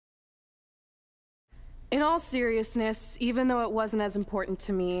In all seriousness, even though it wasn't as important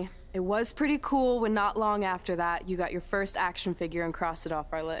to me, it was pretty cool when not long after that, you got your first action figure and crossed it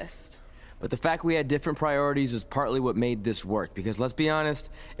off our list. But the fact we had different priorities is partly what made this work, because let's be honest,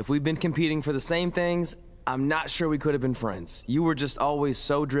 if we'd been competing for the same things, I'm not sure we could have been friends. You were just always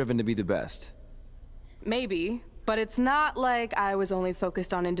so driven to be the best. Maybe, but it's not like I was only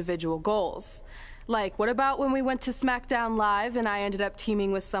focused on individual goals. Like, what about when we went to SmackDown Live and I ended up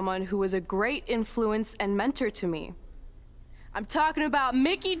teaming with someone who was a great influence and mentor to me? I'm talking about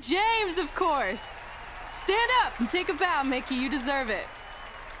Mickie James, of course! Stand up and take a bow, Mickie, you deserve it.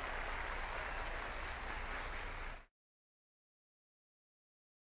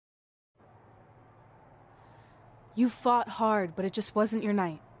 You fought hard, but it just wasn't your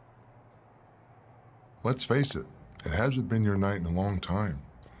night. Let's face it, it hasn't been your night in a long time.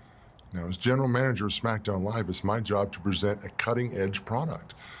 Now, as general manager of SmackDown Live, it's my job to present a cutting-edge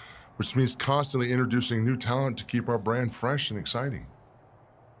product, which means constantly introducing new talent to keep our brand fresh and exciting.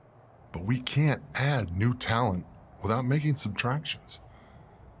 But we can't add new talent without making subtractions.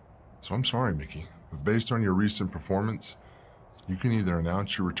 So I'm sorry, Mickie, but based on your recent performance, you can either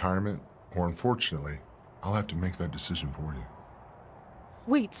announce your retirement or, unfortunately, I'll have to make that decision for you.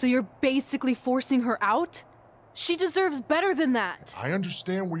 Wait, so you're basically forcing her out? She deserves better than that. I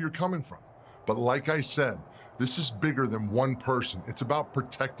understand where you're coming from, but like I said, this is bigger than one person. It's about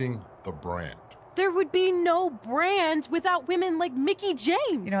protecting the brand. There would be no brand without women like Mickie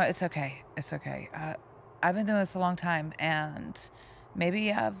James. You know, it's okay. It's okay. I've been doing this a long time, and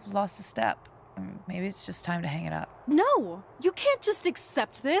maybe I've lost a step. Maybe it's just time to hang it up. No, you can't just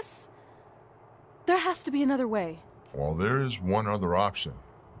accept this. There has to be another way. Well, there is one other option,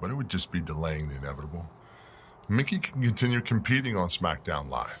 but it would just be delaying the inevitable. Mickie can continue competing on SmackDown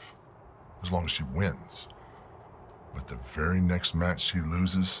Live, as long as she wins. But the very next match she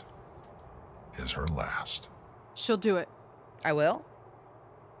loses is her last. She'll do it. I will?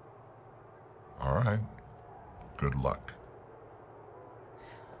 All right. Good luck.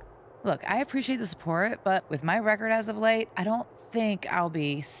 Look, I appreciate the support, but with my record as of late, I don't think I'll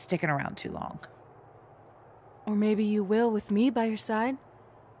be sticking around too long. Or maybe you will with me by your side.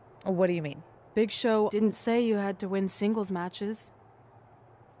 What do you mean? Big Show didn't say you had to win singles matches.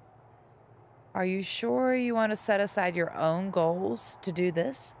 Are you sure you want to set aside your own goals to do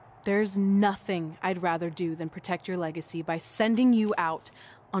this? There's nothing I'd rather do than protect your legacy by sending you out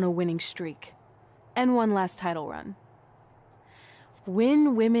on a winning streak. And one last title run.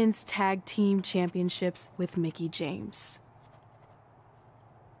 Win Women's Tag Team Championships with Mickie James.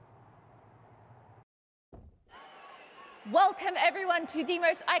 Welcome everyone to the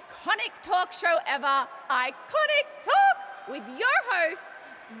most iconic talk show ever, Iconic Talk, with your hosts,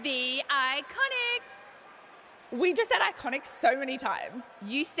 The Iconics. We just said iconic so many times.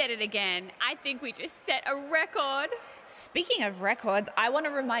 You said it again. I think we just set a record. Speaking of records, I want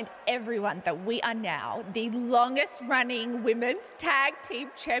to remind everyone that we are now the longest running women's tag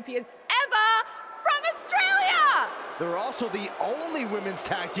team champions ever from Australia. They're also the only women's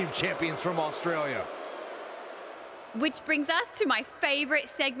tag team champions from Australia. Which brings us to my favorite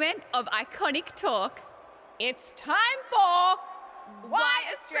segment of Iconic Talk. It's time for Why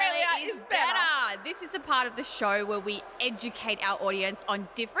Australia is Better. This is a part of the show where we educate our audience on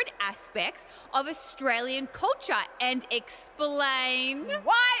different aspects of Australian culture and explain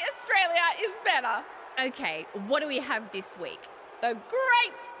why Australia is better. Okay, what do we have this week? The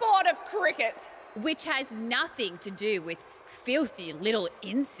great sport of cricket. Which has nothing to do with filthy little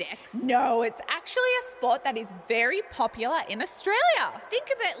insects. No, it's actually a sport that is very popular in Australia. Think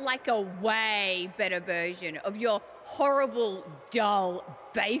of it like a way better version of your horrible, dull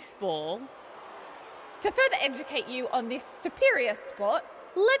baseball. To further educate you on this superior sport,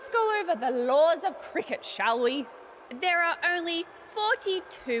 let's go over the laws of cricket, shall we? There are only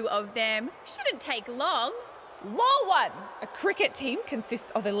 42 of them. Shouldn't take long. Law 1. A cricket team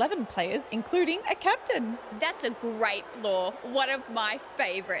consists of 11 players, including a captain. That's a great law. One of my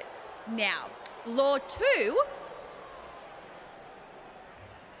favourites. Now, Law 2.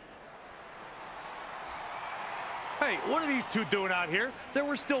 Hey, what are these two doing out here? There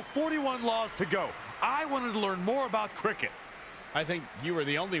were still 41 laws to go. I wanted to learn more about cricket. I think you were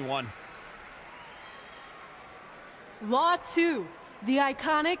the only one. Law 2. The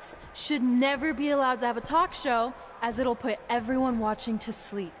Iconics should never be allowed to have a talk show, as it'll put everyone watching to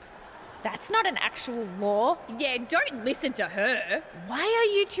sleep. That's not an actual law. Yeah, don't listen to her. Why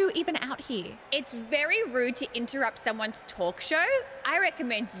are you two even out here? It's very rude to interrupt someone's talk show. I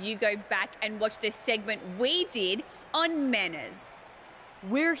recommend you go back and watch the segment we did on manners.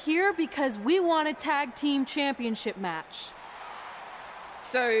 We're here because we want a tag team championship match.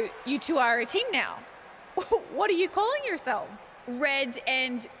 So you two are a team now? What are you calling yourselves? Red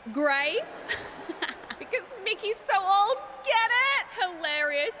and grey? Because Mickey's so old, get it?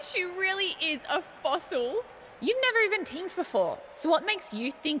 Hilarious. She really is a fossil. You've never even teamed before, so what makes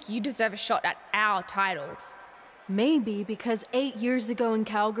you think you deserve a shot at our titles? Maybe because 8 years ago in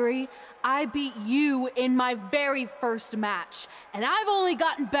Calgary, I beat you in my very first match, and I've only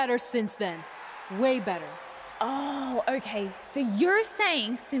gotten better since then. Way better. Oh, okay. So you're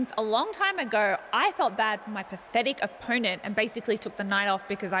saying since a long time ago, I felt bad for my pathetic opponent and basically took the night off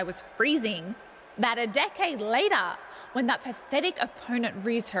because I was freezing, that a decade later, when that pathetic opponent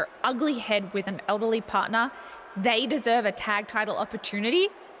rears her ugly head with an elderly partner, they deserve a tag title opportunity?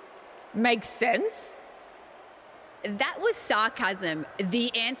 Makes sense? That was sarcasm.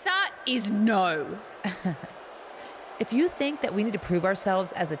 The answer is no. If you think that we need to prove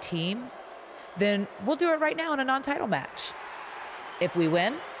ourselves as a team, then we'll do it right now in a non-title match. If we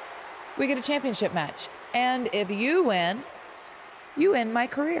win, we get a championship match. And if you end my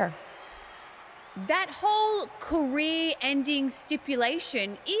career. That whole career-ending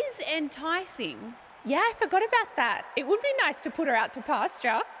stipulation is enticing. Yeah, I forgot about that. It would be nice to put her out to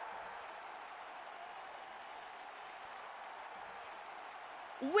pasture.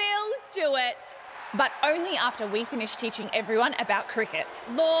 We'll do it. But only after we finish teaching everyone about cricket.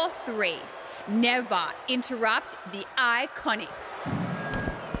 Law 3. Never interrupt the Iconics.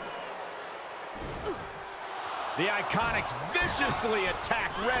 The Iconics viciously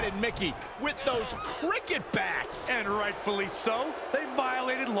attack Red and Mickey with those cricket bats. And rightfully so. They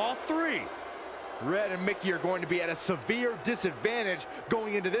violated Law 3. Red and Mickey are going to be at a severe disadvantage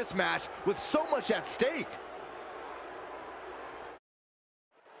going into this match with so much at stake.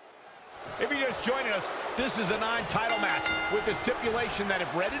 If you're just joining us, this is a non-title match with the stipulation that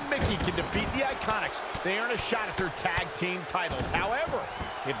if Red and Mickey can defeat the Iconics, they earn a shot at their tag team titles. However,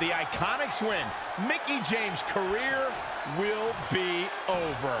 if the Iconics win, Mickey James' career will be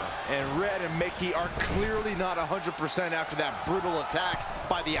over. And Red and Mickey are clearly not 100% after that brutal attack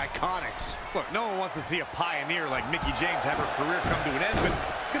by the Iconics. Look, no one wants to see a pioneer like Mickey James have her career come to an end, but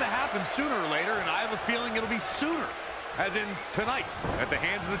it's going to happen sooner or later, and I have a feeling it'll be sooner. As in tonight, at the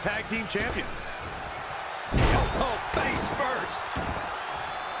hands of the tag team champions. Oh, face first.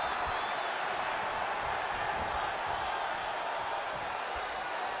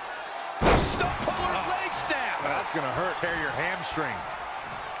 Stump puller leg snap. That's gonna hurt. Tear your hamstring.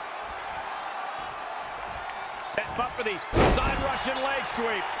 Set him up for the side Russian leg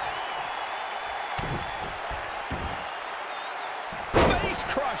sweep. Face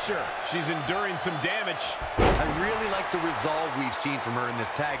crusher. She's enduring some damage. I really like the resolve we've seen from her in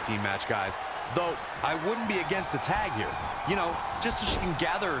this tag team match, guys. Though, I wouldn't be against the tag here. You know, just so she can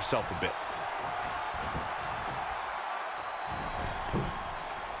gather herself a bit.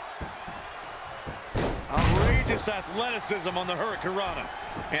 Outrageous athleticism on the Hurricanrana.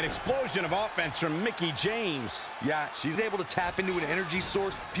 An explosion of offense from Mickey James. Yeah, she's able to tap into an energy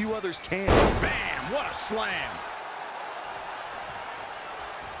source few others can. Bam! What a slam.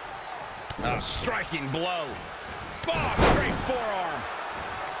 A striking blow. Oh, straight forearm.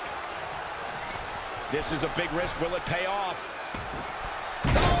 This is a big risk. Will it pay off? Oh,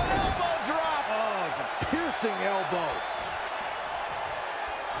 an elbow drop. Oh, it's a piercing elbow.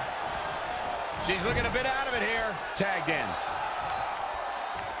 She's looking a bit out of it here. Tagged in.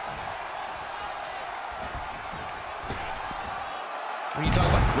 When you talk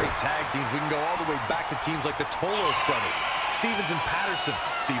about great tag teams, we can go all the way back to teams like the Tolos brothers, Stevens and Patterson,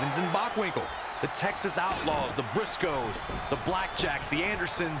 Stevens and Bockwinkel, the Texas Outlaws, the Briscoes, the Blackjacks, the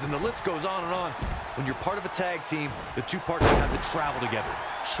Andersons, and the list goes on and on. When you're part of a tag team, the two partners have to travel together,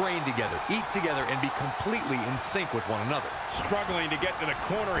 train together, eat together, and be completely in sync with one another. Struggling to get to the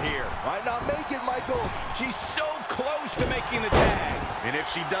corner here. Might not make it, Michael. She's so close to making the tag. And if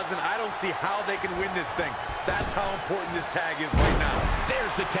she doesn't, I don't see how they can win this thing. That's how important this tag is right now.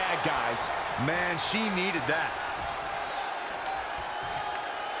 There's the tag, guys. Man, she needed that.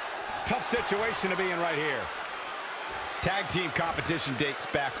 Tough situation to be in right here. Tag team competition dates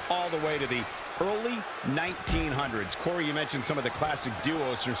back all the way to the early 1900s. Corey, you mentioned some of the classic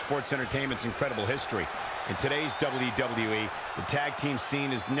duos from sports entertainment's incredible history. In today's WWE, the tag team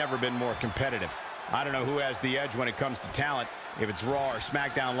scene has never been more competitive. I don't know who has the edge when it comes to talent, if it's Raw or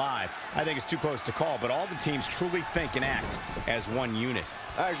SmackDown Live. I think it's too close to call, but all the teams truly think and act as one unit.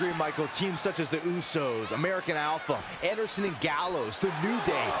 I agree, Michael. Teams such as the Usos, American Alpha, Anderson and Gallows, The New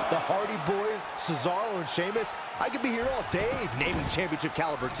Day, the Hardy Boys, Cesaro and Sheamus. I could be here all day naming championship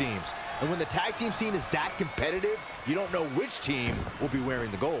caliber teams. And when the tag team scene is that competitive, you don't know which team will be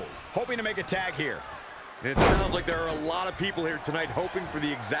wearing the gold. Hoping to make a tag here. It sounds like there are a lot of people here tonight hoping for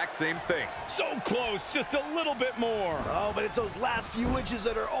the exact same thing. So close, just a little bit more. Oh, but it's those last few inches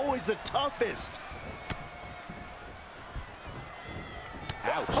that are always the toughest.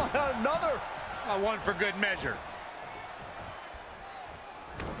 Ouch. Another. One for good measure.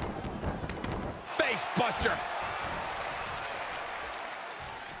 Face buster.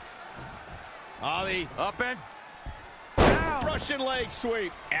 Ollie. Up and Russian leg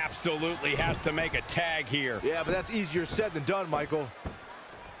sweep. Absolutely has to make a tag here. Yeah, but that's easier said than done, Michael.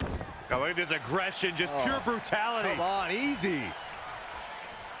 Oh, look at this aggression, just pure brutality. Come on, easy.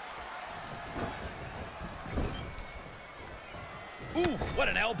 Ooh, what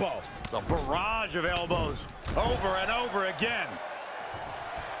an elbow. The barrage of elbows over and over again.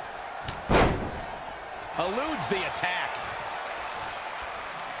 Eludes the attack.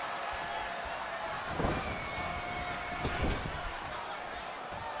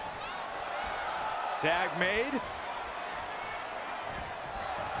 Tag made.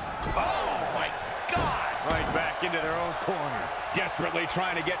 Oh, my God. Right back into their own corner. Desperately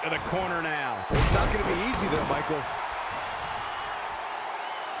trying to get to the corner now. It's not going to be easy there, Michael.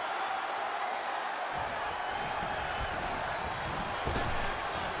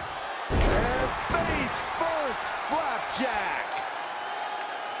 And face first, flapjack.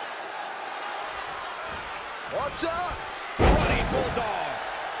 Watch out. Running bulldog.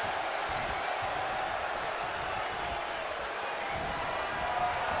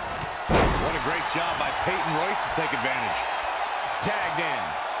 What a great job by Peyton Royce to take advantage. Tagged in.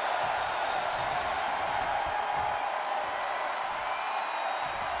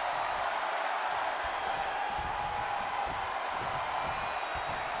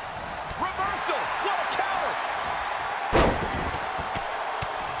 Reversal. What a counter.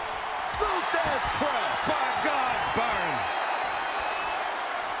 Luthez press. By God, burn.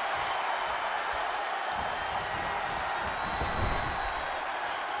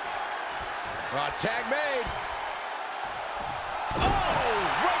 Tag made. Oh,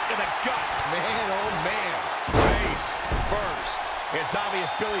 right to the gut. Man, oh, man. Face first. It's obvious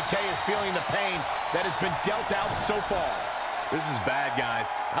Billy Kay is feeling the pain that has been dealt out so far. This is bad, guys.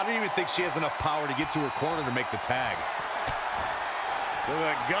 I don't even think she has enough power to get to her corner to make the tag. To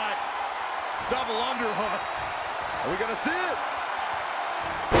the gut. Double underhook. Are we going to see it?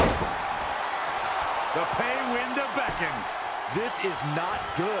 The pay window beckons. This is not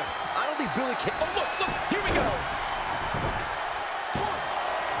good. I don't think Billy can. Oh, look, here we go. 1,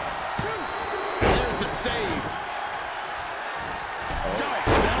 2. And there's the save.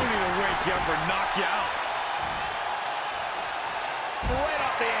 Yikes, that'll either wake you up or knock you out. Right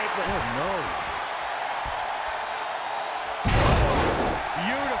off the apron. Oh, no.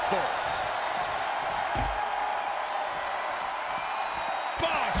 Beautiful.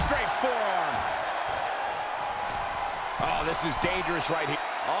 Oh, straight forearm. Oh, this is dangerous right here.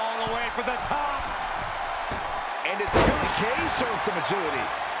 All the way for the top. And it's Billy Kay showing some agility.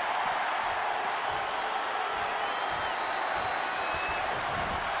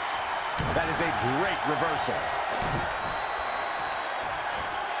 That is a great reversal.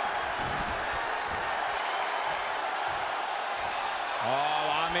 All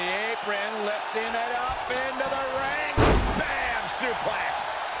on the apron, lifting it up into the ring. Bam, suplex.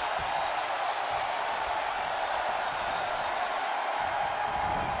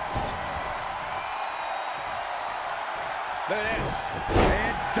 Look at this.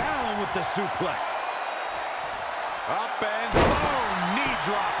 And down with the suplex. Up and boom. Knee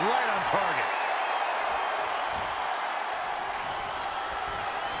drop right on target.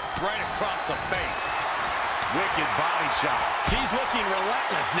 Right across the face. Wicked body shot. She's looking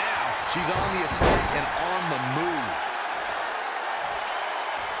relentless now. She's on the attack and on the move.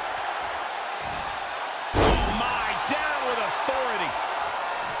 Oh, my. Down with authority.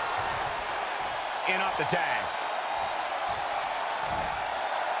 In off the tag.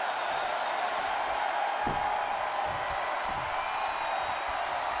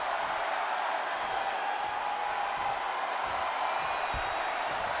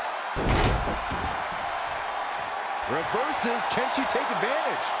 Reverses. Can she take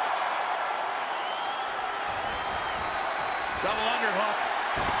advantage? Double underhook.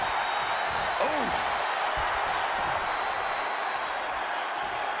 Oof.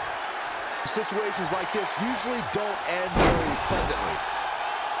 Situations like this usually don't end very pleasantly.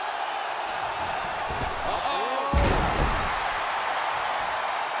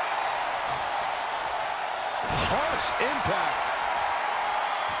 Harsh impact.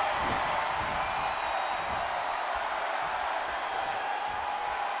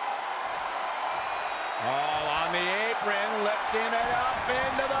 All on the apron, lifting it up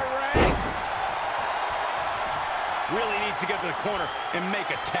into the ring. to get to the corner and make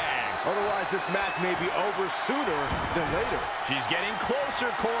a tag. Otherwise, this match may be over sooner than later. She's getting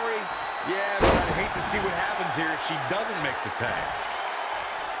closer, Corey. Yeah, but I'd hate to see what happens here if she doesn't make the tag.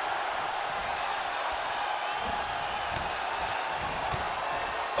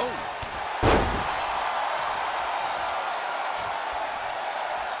 Oh.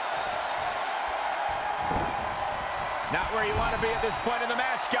 Not where you want to be at this point in the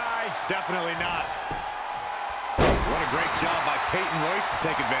match, guys. Definitely not. What a great job by Peyton Royce to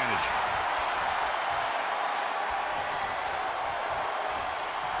take advantage.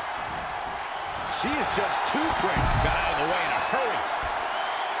 She is just too quick. Got out of the way in a hurry.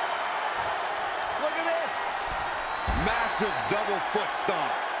 Look at this. Massive double foot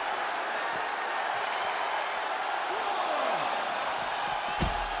stomp.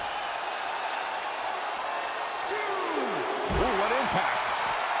 Ooh, what impact.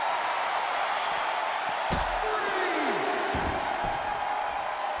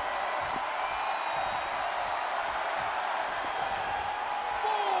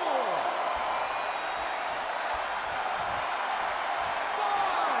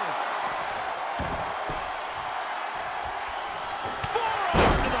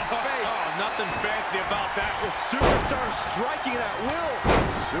 Nothing fancy about that. The superstar striking at will.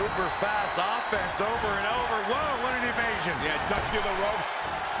 Super fast offense over and over. Whoa, what an evasion. Yeah, duck through the ropes.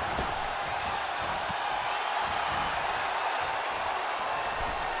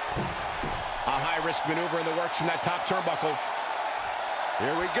 A high-risk maneuver in the works from that top turnbuckle.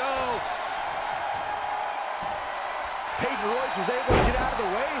 Here we go. Peyton Royce was able to get out of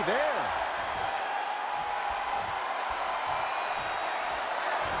the way there.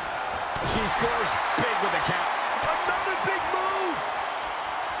 She scores big with the count. Another big move.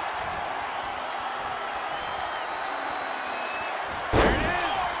 Here it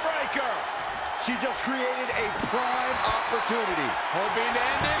is. Breaker. She just created a prime opportunity. Hoping to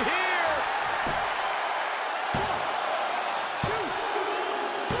end it here. 1, 2,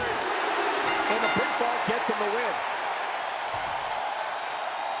 3. And the pinfall gets him the win.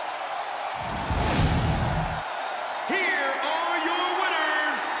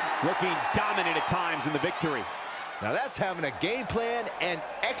 Looking dominant at times in the victory. Now that's having a game plan and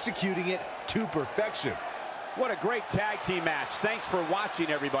executing it to perfection. What a great tag team match. Thanks for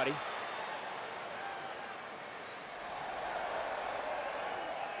watching, everybody.